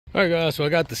Alright guys, so I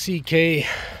got the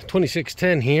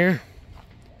CK2610 here.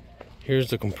 Here's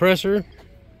the compressor.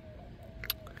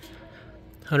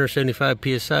 175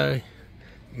 psi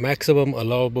maximum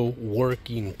allowable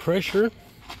working pressure.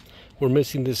 We're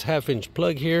missing this 1/2 inch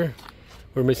plug here.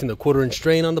 We're missing the 1/4 inch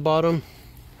drain on the bottom.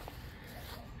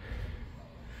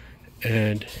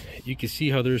 And you can see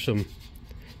how there's some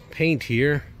paint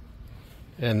here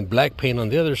and black paint on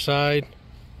the other side.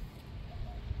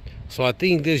 So I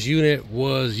think this unit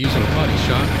was using a body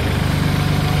shop.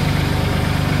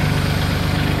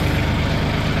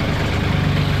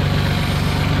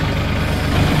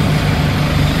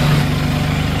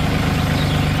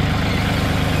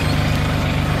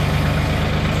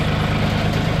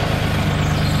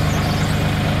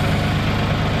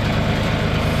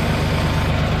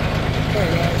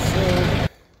 Alright guys, so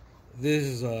this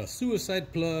is a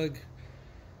suicide plug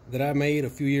that I made a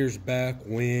few years back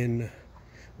when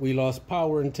we lost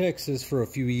power in Texas for a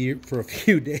few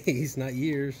days, not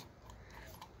years.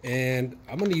 And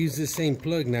I'm gonna use this same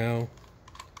plug now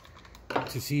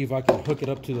to see if I can hook it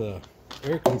up to the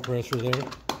air compressor there.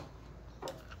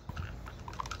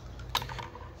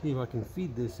 See if I can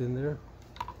feed this in there.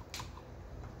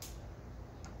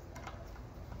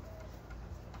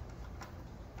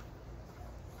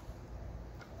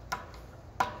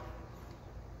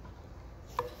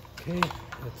 Okay,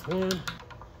 that's one.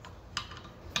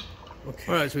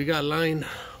 Okay. All right, so we got line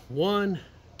 1,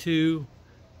 2,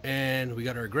 and we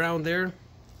got our ground there. And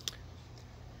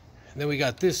then we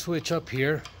got this switch up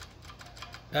here.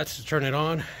 That's to turn it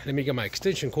on. Let me get my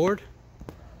extension cord.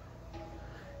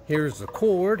 Here's the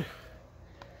cord.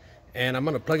 And I'm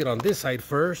gonna plug it on this side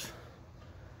first.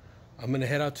 I'm gonna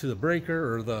head out to the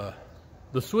breaker or the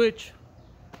switch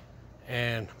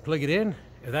and plug it in.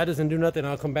 If that doesn't do nothing,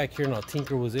 I'll come back here and I'll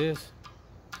tinker with this.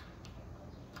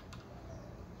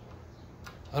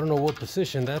 I don't know what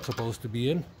position that's supposed to be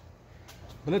in,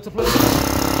 but let's apply it.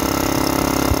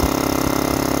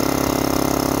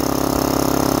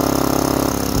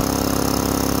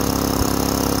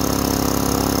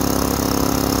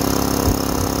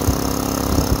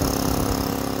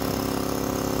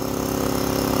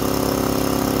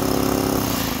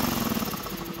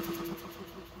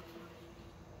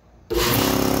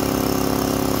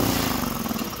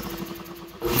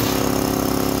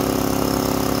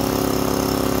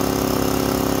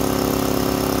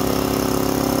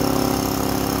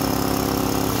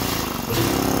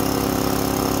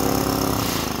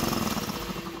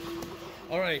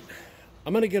 Alright,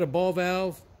 I'm going to get a ball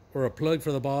valve or a plug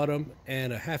for the bottom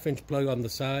and a 1/2 inch plug on the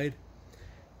side.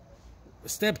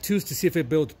 Step 2 is to see if it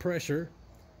builds pressure.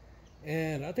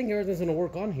 And I think everything's going to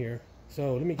work on here.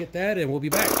 So let me get that and we'll be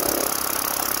back.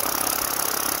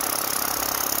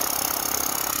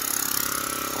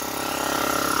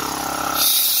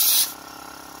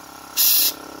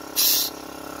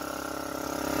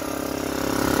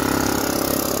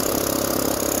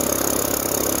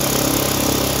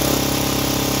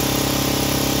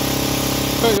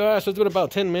 Alright guys, so it's been about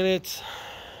 10 minutes.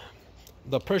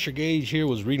 The pressure gauge here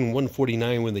was reading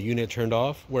 149 when the unit turned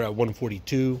off. We're at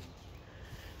 142.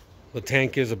 The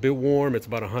tank is a bit warm. It's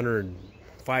about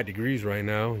 105 degrees right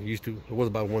now. It was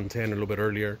about 110 a little bit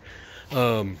earlier.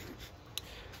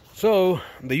 So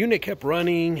the unit kept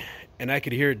running and I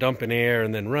could hear it dumping air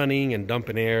and then running and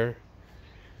dumping air.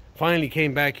 Finally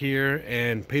came back here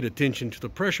and paid attention to the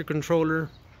pressure controller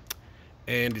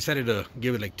and decided to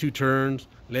give it like 2 turns,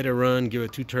 let it run, give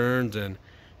it 2 turns, and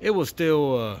it was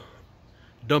still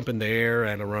dumping the air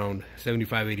at around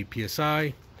 75-80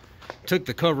 psi. Took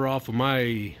the cover off of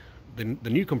the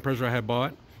new compressor I had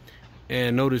bought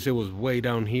and noticed it was way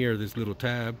down here, this little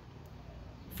tab.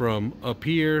 From up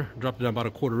here, dropped it down about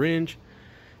 1/4 inch,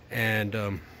 and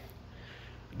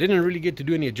didn't really get to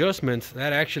do any adjustments.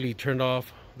 That actually turned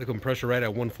off the compressor right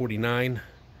at 149.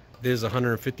 This is a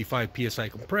 155 psi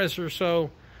compressor, so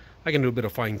I can do a bit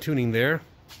of fine tuning there.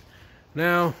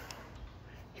 Now,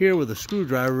 here where the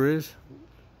screwdriver is,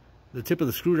 the tip of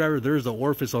the screwdriver, there's the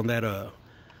orifice on that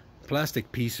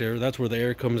plastic piece there. That's where the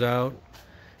air comes out,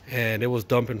 and it was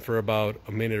dumping for about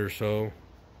a minute or so.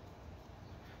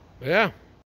 Yeah,